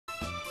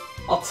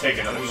I'll take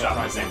another shot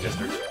in the same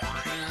district.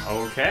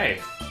 Okay.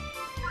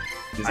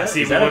 I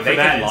see we look for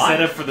that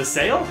instead of for the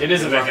sale? It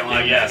is a vacant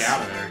lot, yes.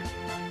 Out of there.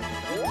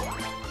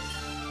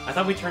 I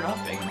thought we turned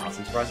off vacant lots.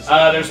 I'm surprised.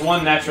 There's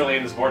one naturally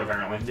in this board,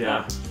 apparently.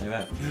 Yeah. Look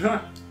at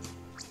that.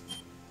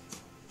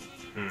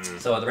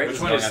 So at the rate Which this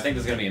is one going, is- I think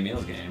this is going to be a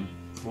meals game.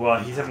 Well,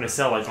 he's having to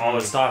sell like all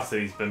the stocks that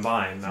he's been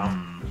buying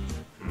now.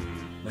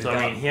 But So he's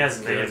I got- mean, he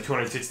has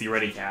 260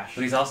 ready cash.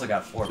 But he's also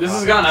got 4 This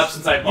has properties. gone up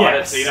since I bought it,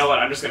 Yes. so you know what?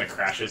 I'm just gonna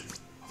crash it.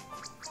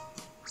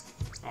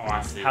 Oh,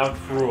 I see. How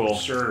cruel.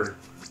 Sure.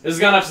 This has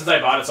gone up since I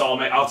bought it, so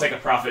I'll take a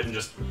profit and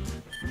just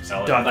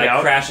sell it. Duck Like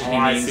out. crash it, Oh, he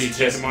I means see. just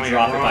Take the money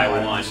drop it and by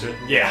run. 1.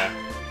 Yeah.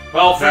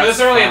 Well, for That's this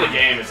early in the fine.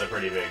 game, it's a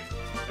pretty big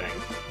thing.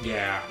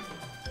 Yeah.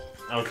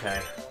 Okay.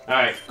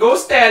 Alright, go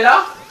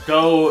Stella!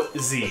 Go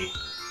Z.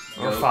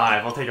 Or Go.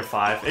 5. I'll take a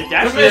 5. It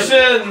actually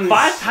Commissions!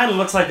 5 kind of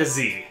looks like a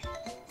Z.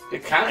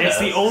 It kind of It's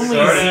the only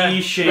Sorta.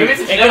 Z shape. Maybe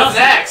it's It no, could it's also-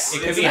 an X! It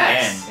could It's be an an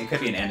X. N. It could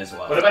be an N as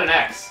well. What about an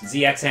X?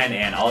 ZX and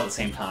N all at the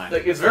same time.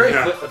 Like, it's very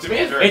Yeah. to me,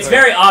 it's very It's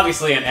clear. very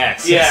obviously an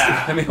X.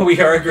 Yeah. I mean, we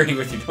are agreeing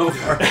with you. Don't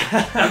worry.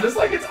 I'm just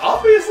like, it's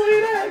obviously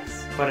an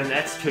X. But an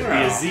X could be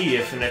Well. a Z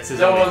if an X is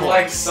No only one four.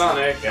 likes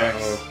Sonic X.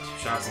 Oh,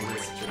 shots in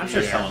this. I'm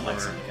sure someone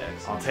likes Sonic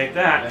X. I'll take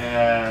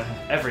that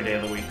every day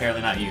of the week.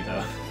 Apparently not you,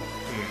 though.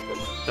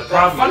 The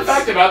problem Fun is,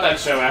 fact about that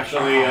show,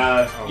 actually,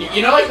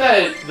 you know, like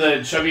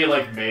the chubby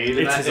like maid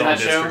in it's that, his in own that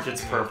show. district.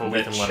 It's purple.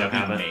 We can let him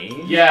have it. Maid?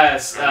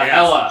 Yes, Yes.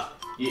 Ella.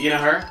 You know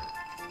her?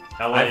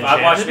 Ella I've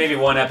Enchanted? watched maybe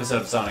one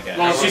episode of Sonic X.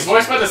 Well, she's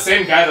voiced by the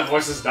same guy that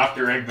voices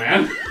Dr.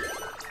 Eggman.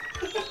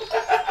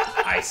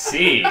 I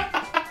see.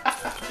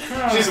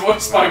 She's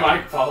voiced by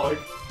Mike Pollock.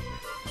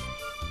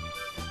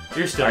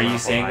 You're still Are not you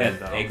saying behind,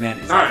 that though.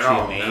 Eggman is Not at actually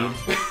all, a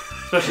maid? no.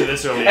 Especially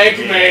this early. in the Egg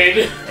game. maid.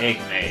 Egg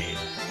maid.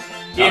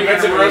 He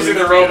invented Rosie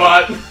the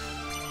robot.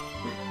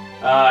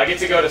 I get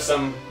to go to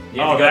some.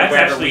 You have Oh, to go to that's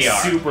wherever actually we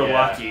are. super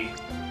Yeah. lucky.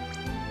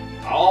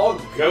 I'll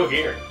go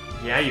here.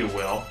 Yeah, you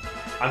will.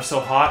 I'm so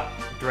hot,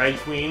 drag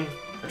queen.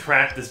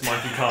 Attract this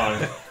Monkey Kong.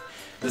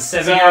 The So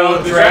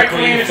 7-year-old the drag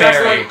queen is just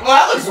fairy. like,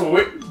 well, that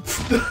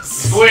looks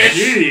squish.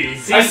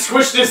 Jeez. I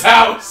squished his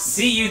house.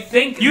 See, you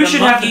think You the should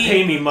have to monkey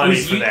pay me money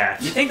who's for u-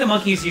 that. You think the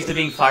monkey who's used to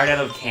being fired out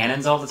of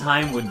cannons all the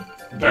time would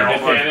be Barrel a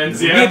bit more-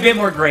 cannons, would yeah. be a bit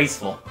more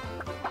graceful?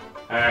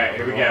 Alright,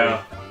 here we go.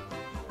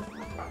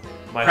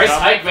 My Price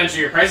top- hike venture.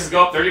 Your prices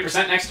go up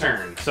 30% next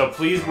turn. So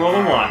please roll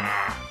a 1.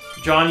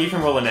 John, you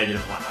can roll a -1.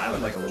 I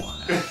would like a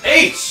 1.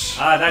 H!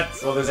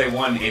 That's well. There's a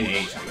 1 in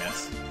H, I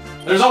guess.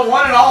 There's a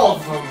 1 in all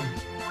of them.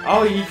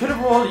 Oh, you could have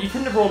rolled. You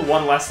couldn't have rolled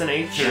 1 less than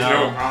H. There's No.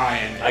 no I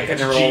in it. I couldn't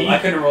have G. rolled. I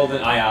couldn't have rolled an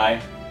II.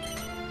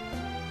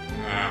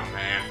 Oh,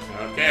 man.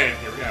 Okay,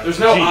 here we go. There's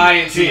no G. I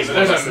in team, G. but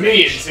there's a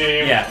me in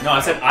team. Yeah, no, I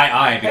said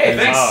II because Hey,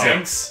 thanks, Oh.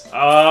 Sinks.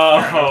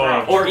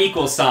 Oh, or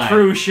equal sign.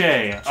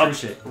 Cruche.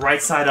 Cruche.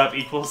 Right side up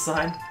equals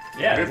sign.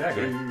 Yeah,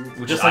 exactly.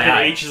 Which Just is like II. an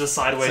H is a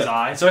sideways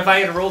I. So if I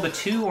had rolled a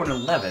 2 or an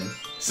 11,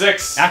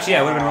 6. actually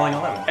I would have been rolling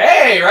 11.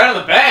 Hey, right on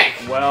the bank.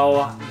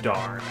 Well,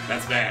 darn.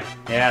 That's bad.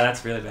 Yeah,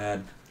 that's really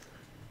bad.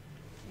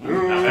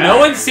 Not bad. No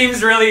one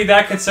seems really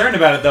that concerned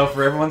about it though.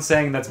 For everyone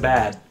saying that's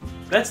bad.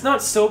 That's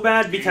not so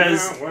bad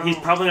because Yeah, well- he's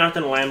probably not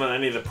going to land on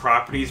any of the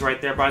properties right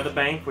there by the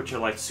bank, which are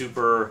like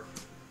super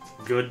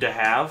good to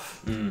have.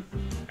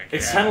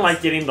 It's kind of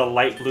like getting the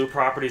light blue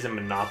properties in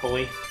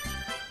Monopoly.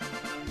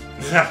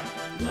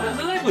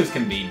 The light blues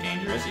can be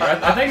dangerous.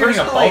 I think you're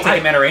thinking of Personally, Baltic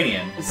and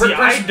Mediterranean. See, I don't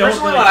personally,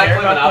 really when I care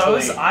play about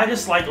Monopoly- those. I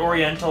just like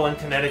Oriental and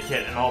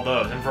Connecticut and all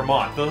those, and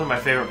Vermont. Those are my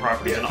favorite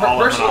properties in all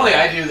Personally,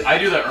 of Monopoly. I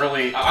do the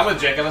early. I'm with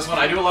Jake on this one.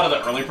 I do a lot of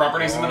the early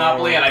properties in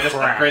Monopoly, and I just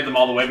crap. upgrade them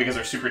all the way because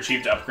they're super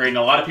cheap to upgrade. And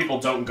a lot of people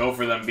don't go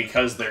for them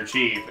because they're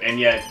cheap, and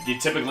yet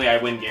typically I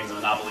win games of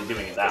Monopoly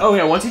doing it that way. Oh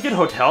yeah, once you get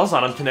hotels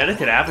on them,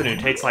 Connecticut Avenue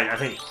takes like I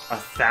think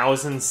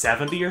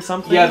 1,070 or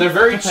something. Yeah, they're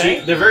very to pay.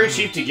 cheap. They're very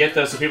cheap to get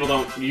though, so people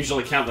don't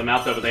usually count them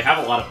out though. But they have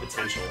a lot of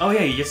potential. Oh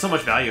yeah, you get so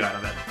much value out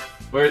of it.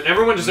 Where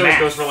everyone just always Math.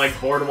 goes for like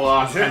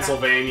Boardwalk,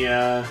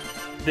 Pennsylvania.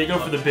 They go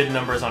for the bid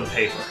numbers on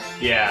paper.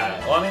 Yeah.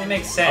 Well, I mean, it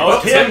makes sense. Oh,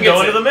 Tim Tim, gets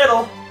going it. to the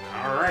middle.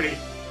 Alrighty.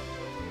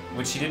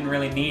 Which he didn't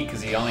really need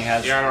because he only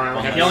has. Yeah, I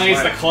don't know. He only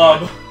needs the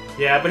club.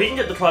 Yeah, but he can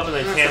get the club and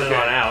then That's cannon okay.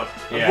 on out.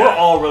 And Yeah. we're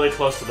all really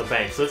close to the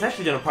bank, so it's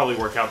actually going to probably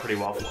work out pretty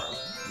well for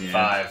him. Yeah.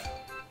 5.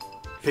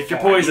 Pick your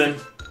poison.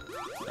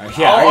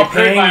 Yeah, I'll are you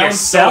upgrade paying my own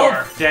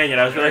yourself? store. Dang it,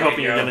 I was really There you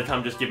hoping you were go. going to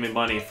come just give me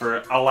money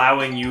for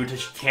allowing you to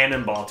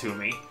cannonball to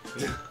me.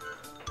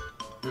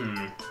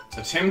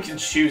 So Tim can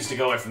choose to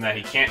go away from that.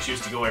 He can't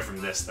choose to go away from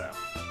this though.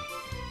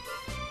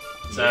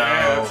 So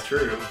Yeah, that's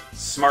true.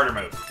 smarter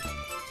move.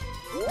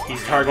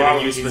 He's targeting Well,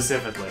 you he's-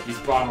 specifically. He's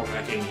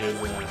bottlenecking his.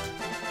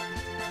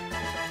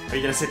 Are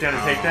you going to sit down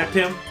and take that,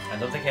 Tim? I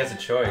don't think he has a I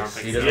don't choice.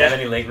 think He so. doesn't Yeah. have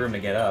any leg room to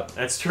get up.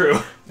 That's true.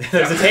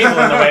 There's a table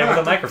in the way with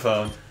a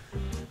microphone.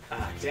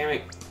 Ah, damn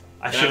it.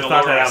 I Can should I have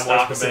thought lower that my out more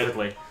stock a bit?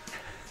 specifically.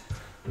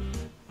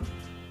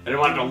 I didn't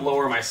want him to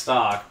lower my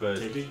stock, but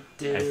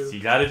Yes,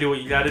 you got to do what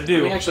you got to let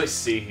do. me actually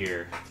see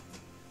here.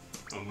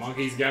 A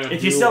monkey's got to.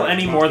 If you sell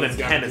any more than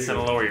 10, it's going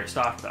to lower your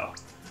stock, though.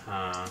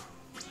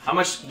 How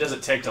much does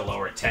it take to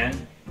lower it?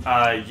 10? Yeah,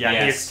 I think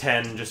Yes. it's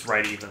 10 just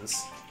right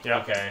evens. Yeah.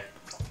 Okay.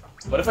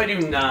 What if I do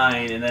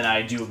 9 and then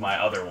I do my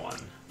other one?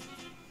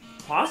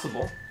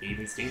 Possible.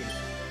 Even Steven.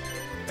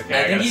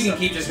 Okay, I think got you can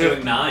keep just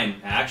doing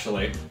 9,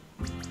 actually.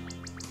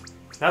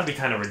 That'd be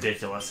kind of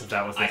ridiculous if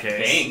that was the I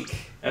case.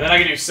 think. And then I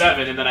can do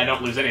 7 and then I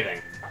don't lose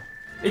anything.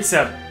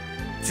 Except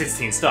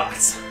 16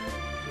 stocks.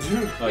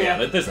 Oh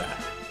yeah, there's that.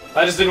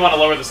 I just didn't want to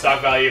lower the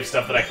stock value of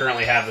stuff that I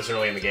currently have this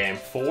early in the game.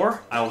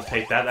 4? I will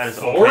take that. That is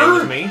 4? okay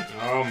with me.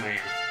 Oh man.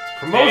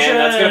 Promotion! And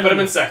that's gonna put him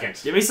in second.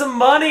 Give me some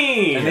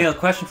money! And a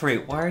question for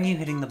you: why are you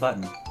hitting the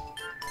button?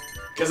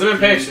 Because I'm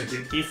impatient.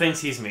 He thinks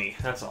he's me.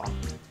 That's all.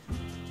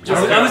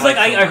 I was like,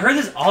 I heard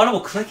this audible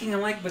clicking.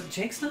 I'm like, but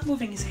Jake's not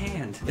moving his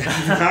hand.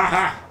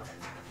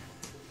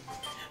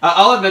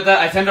 I'll admit that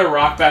I tend to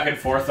rock back and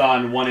forth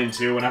on 1 and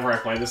 2 whenever I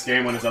play this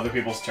game when it's other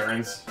people's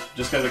turns,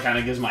 just because it kind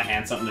of gives my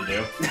hand something to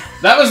do.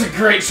 That was a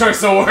great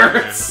choice of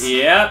words.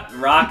 Yep,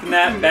 rocking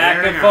that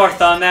back and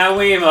forth on that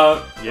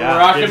Wiimote. Yeah,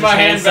 Rocking gives my his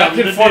hand back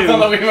something and to forth do. on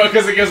the Wiimote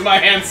because it gives my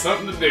hand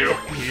something to do.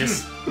 He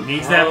just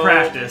needs that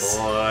practice.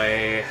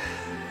 Boy.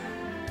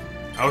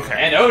 Okay.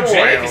 And oh,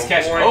 Jake Boy, is oh,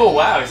 catching. boy. Oh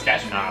wow, he's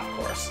catching off, of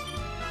course.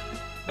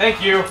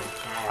 Thank you.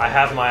 I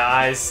have my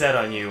eyes set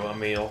on you,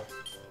 Emil.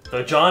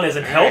 Though John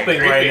isn't Hey, helping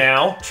creepy. right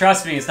now.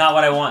 Trust me, it's not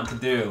what I want to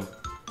do.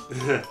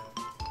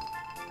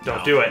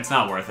 Don't do it. It's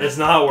not worth it. It's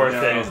not worth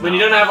No, it. it's When you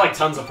don't have like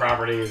tons of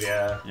properties,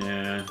 yeah.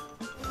 Yeah.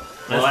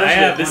 Well, I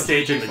have this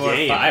stage of the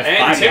game.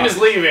 And Tim is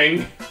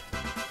leaving,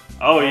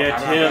 Oh yeah,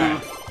 how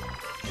about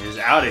Tim is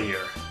out of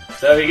here.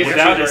 so he gets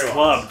Without to his choose where he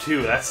club wants.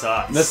 too. That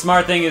sucks. The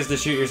smart thing is to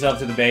shoot yourself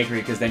to the bakery,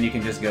 because then you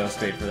can just go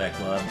straight for that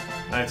club.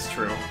 That's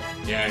true.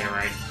 Yeah, you're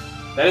right.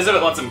 That is if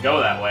it lets him go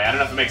that way. I don't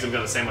know if it makes him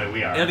go the same way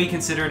we are. It'll be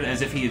considered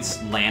as if he had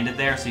landed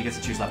there, so he gets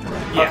to choose left or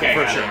right. Yeah, Okay,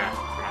 for got sure.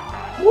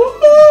 Yeah.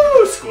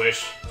 Woohoo!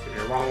 Squish.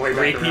 You're a long way back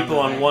 3 around people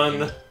the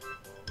on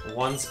thing.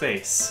 one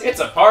space. It's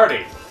a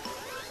party.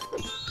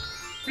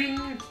 Bing.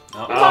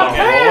 Oh, on, roll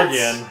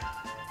pants.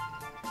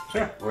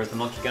 again. Where's the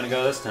monkey gonna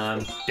go this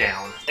time?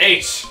 Down.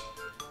 H.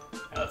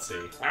 Let's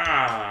see.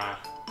 Ah.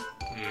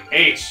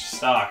 H.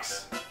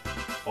 Stocks.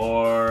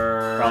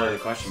 Or Probably the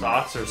question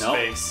mark. Stocks or Nope.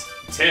 space?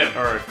 Tim.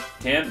 Or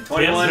Tim,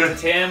 21 to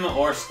Tim,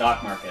 or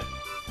stock market.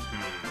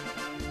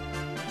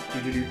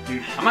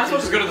 Am I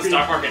supposed to go to the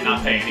stock market and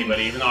not pay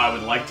anybody, even though I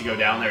would like to go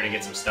down there to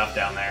get some stuff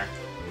down there?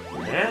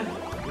 yeah,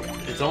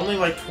 it's only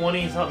like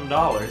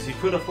 $20-something. You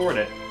could afford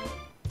it.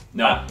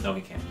 No, no,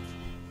 he can't.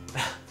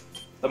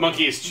 The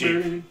monkey is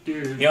cheap.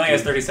 He only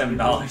has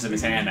 $37 in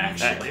his hand,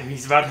 actually.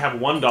 He's about to have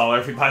 $1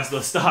 if he buys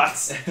those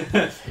stocks.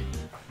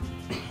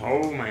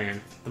 Oh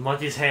man. The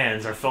monkey's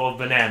hands are full of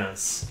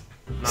bananas,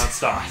 not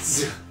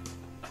stocks.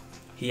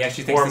 He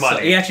actually thinks Or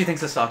money. he actually thinks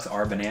the stocks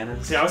are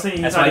bananas. See, I was thinking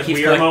he That's thought why his he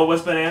keeps Wii remote collect-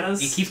 was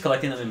bananas. He keeps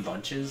collecting them in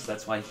bunches.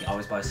 That's why he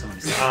always buys so many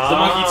stocks. The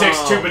monkey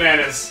takes 2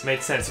 bananas.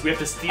 Makes sense. We have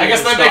to steal I guess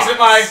his that makes it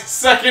my stocks.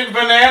 second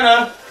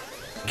banana.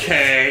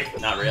 Okay.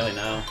 Not really,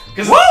 no.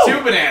 Because Woo! it's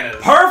 2 bananas.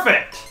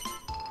 Perfect!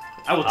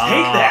 I will take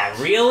that.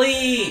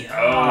 Really?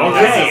 Oh,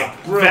 Okay,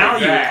 that's really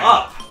value bad.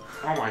 up.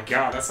 Oh my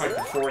god, that's like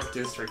the 4th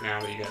district now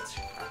that you got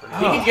 2 properties.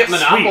 He can get sweet.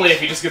 Monopoly if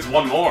he just gets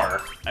 1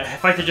 more.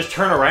 If I could just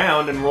turn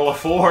around and roll a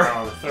 4.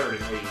 Oh, the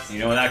 3rd at least. You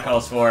know what that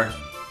calls for?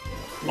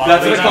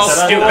 That's what it calls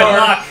Stupid stupid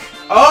luck.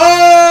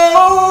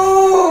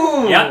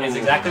 Oh! Yeah, it's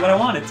exactly what I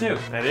wanted, too.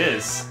 That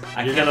is.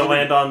 I You're can't gonna believe-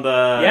 land on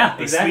the, Yeah,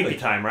 the exactly. sleepy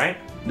time, right?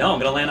 No, I'm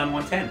gonna land on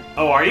 110.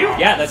 Oh, are you?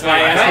 Yeah, that's why I I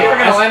asked thought you were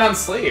gonna for, land on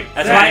sleep.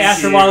 that's why I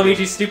asked for you.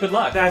 Waluigi's stupid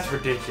luck. That's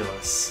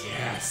ridiculous.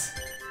 Yes.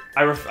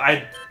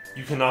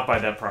 You cannot buy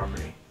that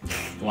property.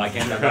 Why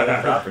can't I buy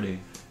that property?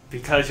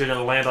 Because you're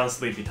gonna land on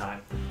sleepy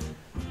time.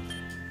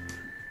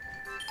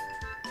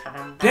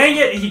 Dang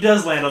it, he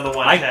does land on the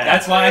 110.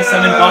 That's why I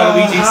summoned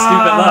Waluigi's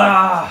stupid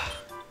luck.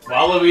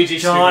 Waluigi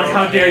John, stupid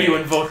how luck. dare you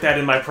invoke that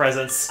in my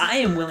presence? I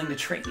am willing to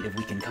trade if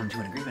we can come to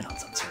an agreement on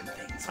some certain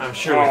things. I'm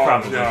sure we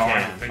probably no, I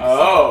can. don't think so.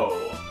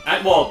 Oh.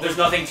 Well, there's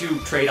nothing to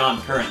trade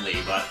on currently,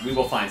 but we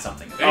will find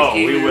something. Oh,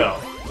 we will.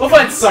 We'll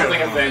find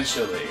something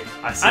eventually.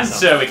 I see I'm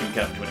something. sure we can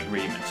come to an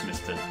agreement,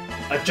 Mr.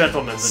 A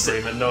gentleman's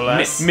agreement, no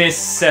less. Miss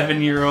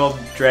 7-year-old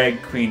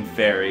drag queen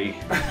fairy.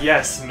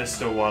 Yes,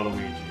 Mr.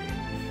 Waluigi.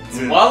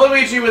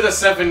 Waluigi with a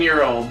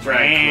 7-year-old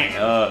drag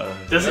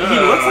queen. Doesn't he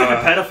looks like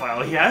a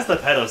pedophile? He has the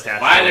pedo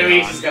statue.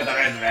 Waluigi's got the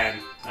red van.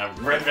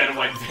 Red van,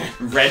 white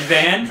van. Red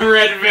van?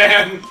 Red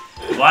van.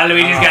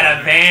 Waluigi's got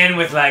a van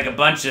with like a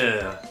bunch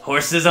of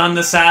horses on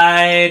the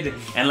side,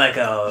 and like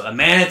a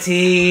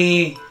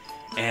manatee,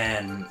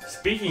 and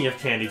Speaking of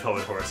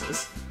candy-colored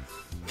horses,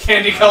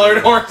 Candy-colored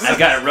horse. I've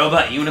got a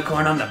robot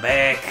unicorn on the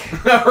back.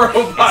 a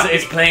robot.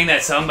 It's playing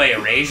that song by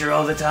Erasure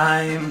all the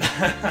time.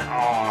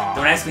 Aw.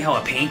 Don't ask me how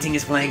a painting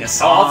is playing a Oh,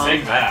 song. I'll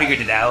take that. I figured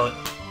it out.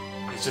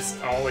 It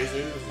just always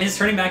is. It's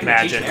turning back into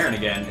Magic. Cheech Marin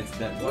again. It's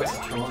that voice is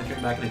totally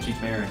turning back into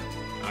Cheech Marin.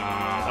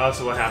 oh,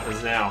 so what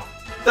happens now?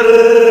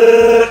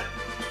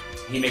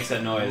 He makes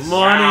that noise.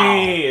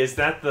 Money! Is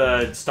that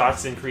the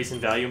stocks increase in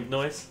value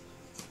noise?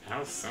 That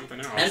was something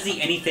else. That is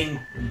the anything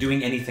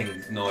doing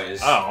anything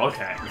noise. Oh,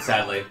 okay.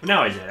 Sadly.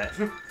 Now I get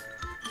it.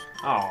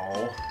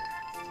 Oh.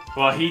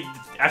 Well, he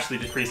actually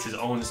decreased his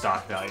own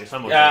stock value, so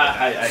I'm okay with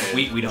that.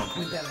 Yeah, We don't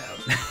point that out.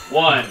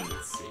 1.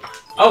 Let's see.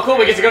 Oh, cool,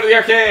 we get to go to the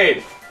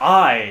arcade!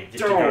 I get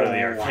to go to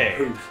the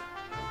arcade.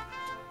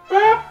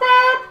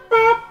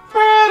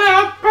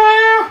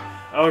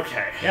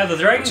 Okay. Yeah, the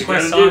Dragon What you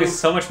Quest gonna song do? is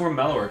so much more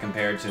mellower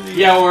compared to the...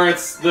 Yeah, where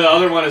it's the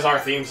other one is our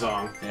theme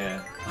song.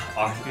 Yeah.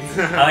 I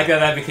like that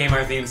that became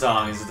our theme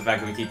song, is the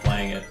fact that we keep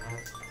playing it.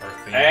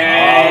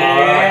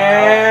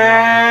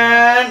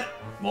 And...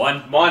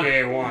 One.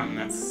 Okay, 1.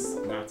 That's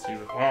not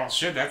too... Well,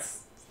 shit,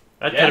 that's...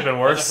 That could have been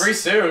worse. It's a free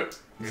suit.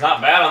 It's not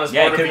bad on this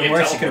Yeah, it board could if have you been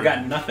get worse, you could have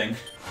teleported. gotten nothing.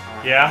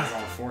 Yeah. It's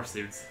all 4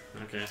 suits.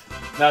 Okay.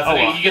 No, Oh,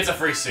 well. he gets a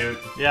free suit.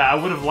 Yeah, I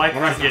would have liked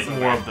Well, that's to get not so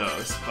more bad. of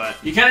those, but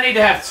You kind of need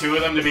to have 2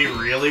 of them to be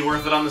really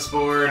worth it on this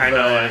board. I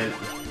know but- it.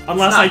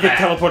 Unless not I get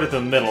bad. teleported to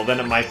the middle, then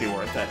it might be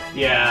worth it.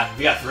 Yeah,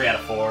 you got 3 out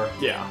of 4.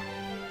 Yeah.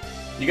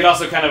 You could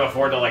also kind of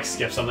afford to like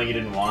skip something you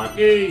didn't want.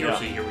 Yay,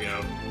 Yoshi, here we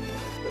go.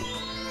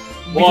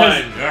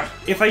 Because Yeah.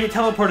 if I get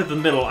teleported to the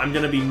middle, I'm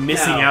gonna be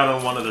missing No. out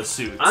on one of the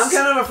suits. I'm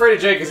kind of afraid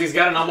of Jake because he's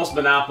got an almost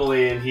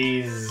monopoly and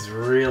he's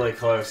really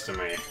close to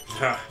me.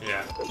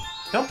 Yeah.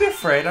 Don't be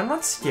afraid, I'm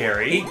not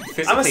scary.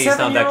 Physically, he's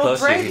not that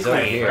close to you. He's over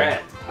Brave here.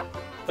 Red.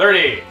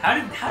 30. How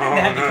did Oh,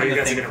 that no, become you a guys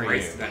are thing gonna for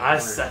race you? that. I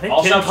think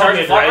Also, Ken I'm charging told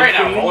me flat right Drag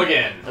now. Queen, Roll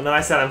again. and then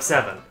I said I'm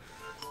 7.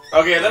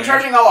 Okay, them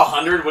charging all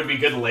 100 would be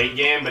good late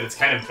game, but it's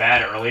kind of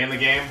bad early in the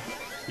game.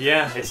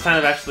 Yeah, it's kind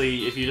of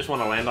actually, if you just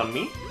want to land on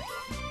me.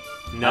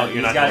 No, you're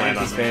He's not got gonna land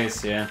empty on me.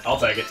 space, yeah. I'll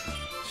take it.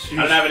 I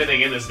don't have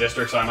anything in this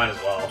district, so I might as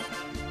well.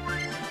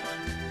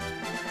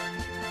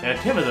 Yeah,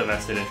 Tim has a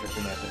vested interest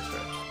in that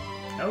district.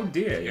 Oh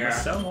dear, you Yeah.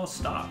 must sell more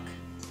stock.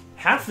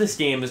 Half this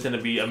game is going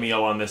to be a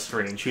meal on this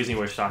screen, choosing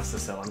which stocks to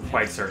sell. I'm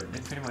quite certain.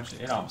 It pretty much,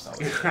 it almost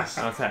always is.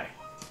 Okay.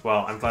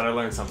 Well, I'm glad I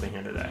learned something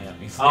here today. Yeah,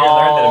 you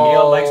learned that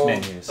Emil likes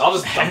menus. I'll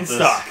just dump And this.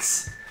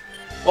 stocks.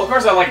 Well, of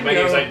course I like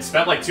menus. No. I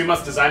spent like 2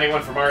 months designing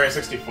one for Mario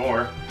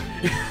 64.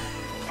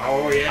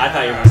 Oh, yeah. I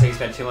thought you were going to say you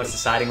spent too much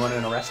deciding one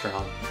in a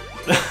restaurant.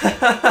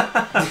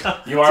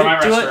 You are my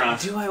restaurant.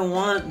 Do I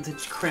want the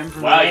creme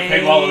brulee? Wow, you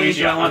paid Waluigi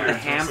Do I want the 100.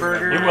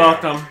 hamburger? You're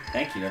welcome.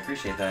 Thank you, I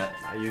appreciate that.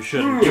 You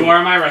shouldn't. You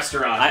are my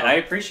restaurant. I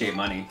appreciate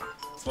money.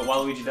 That's what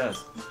Waluigi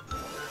does.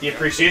 He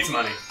appreciates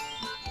money.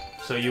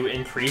 So you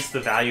increase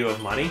the value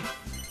of money?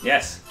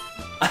 Yes.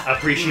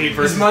 Appreciate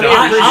versus money don't.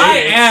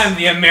 I am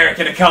the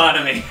American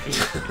economy.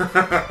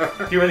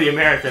 If you were the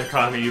American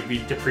economy, you'd be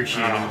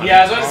depreciating money.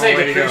 Yeah, I was about to say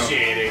way to go.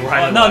 depreciating.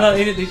 Right. Well, no,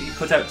 he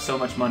puts out so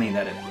much money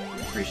that it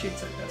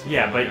appreciates it. That's what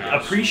Yeah, I'm but saying.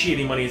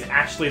 appreciating money is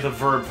actually the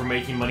verb for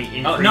making money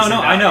increase. Oh, in no, I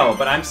value. know,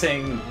 but I'm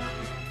saying...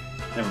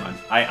 Never mind.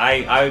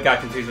 I got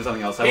confused with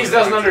something else. I He wasn't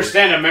doesn't going to-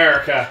 understand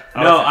America.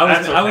 No, Okay, I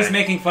that's was I was okay.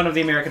 making fun of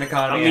the American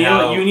economy. and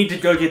Emil, how- you need to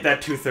go get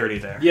that 230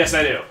 there. Yes,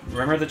 I do.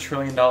 Remember the $1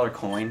 trillion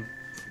coin?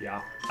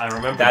 Yeah, I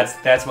remember.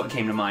 That's what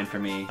came to mind for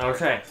me.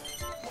 Okay.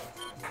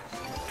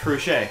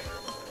 Trouche.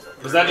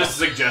 Was that just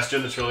a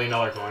suggestion, the $1 trillion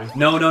coin?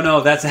 No,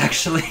 that's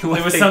actually what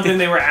It was they something did.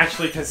 they were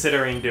actually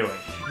considering doing.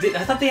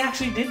 I thought they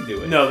actually did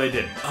do it. No, they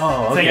didn't.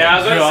 Oh, okay. Thank Yeah, I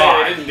was going to say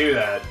God. they didn't do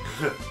that.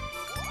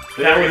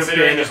 They That were would have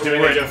considering been just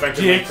doing it to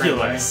effectively print money.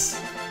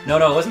 ridiculous.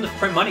 No, it wasn't to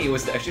print money. It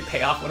was to actually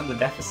pay off one of the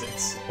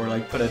deficits, or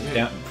like put a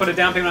down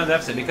payment on the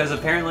deficit. Because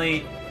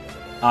apparently,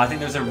 I think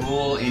there's a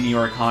rule in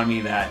your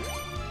economy that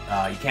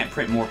you can't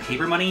print more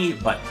paper money,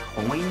 but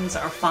coins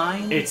are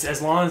fine. It's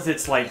as long as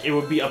it's like it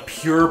would be a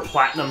pure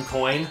platinum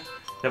coin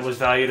that was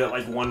valued at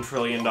like $1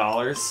 trillion,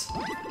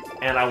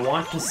 and I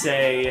want to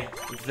say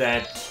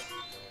that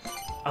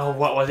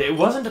what was it? It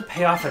wasn't to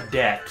pay off a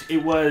debt.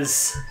 It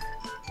was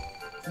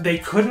they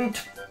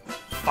couldn't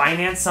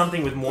finance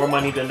something with more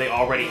money than they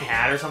already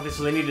had or something,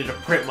 so they needed to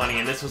print money,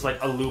 and this was like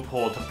a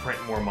loophole to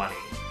print more money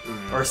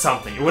or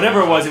something. Whatever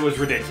it was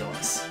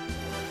ridiculous.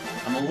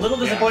 I'm a little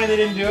disappointed they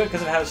didn't do it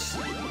because of how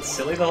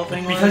silly the whole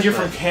thing was. Because you're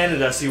but- from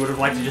Canada, so you would have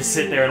liked to just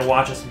sit there and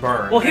watch us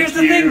burn. Well, here's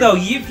the thing, though.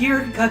 If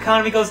your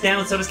economy goes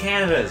down, so does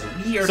Canada's.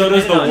 We are So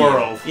does the dependent on you.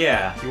 world.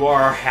 Yeah. You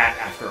are our hat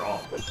after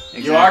all.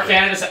 You are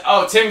Canada.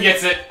 Oh, Tim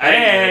gets it. I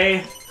didn't get Hey!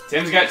 it.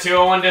 Tim's got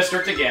 201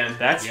 district again.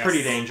 That's Yes.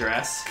 pretty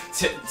dangerous.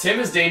 Tim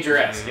is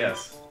dangerous,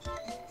 yes.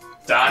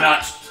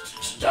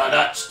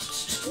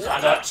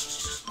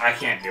 I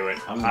can't do it.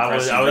 I'm I impressed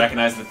was- you I was-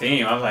 recognize the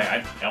theme. I was like,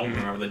 I don't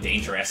remember the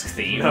dangerous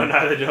theme. No,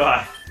 neither do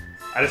I.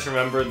 I just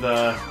remember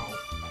the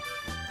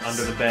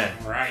under the bed.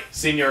 Right.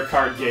 Senior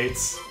card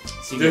gates.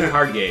 Senior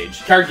card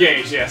gauge. Card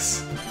gauge,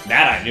 yes.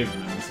 That I do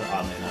remember, so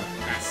oddly enough.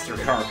 Master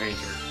Car Painter.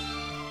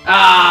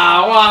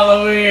 Ah,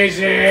 I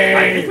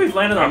think Waluigi! we've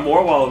landed on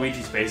more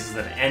Waluigi spaces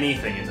than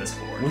anything in this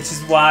board. Which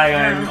is why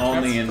I'm Yeah,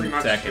 only that's in pretty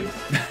much second.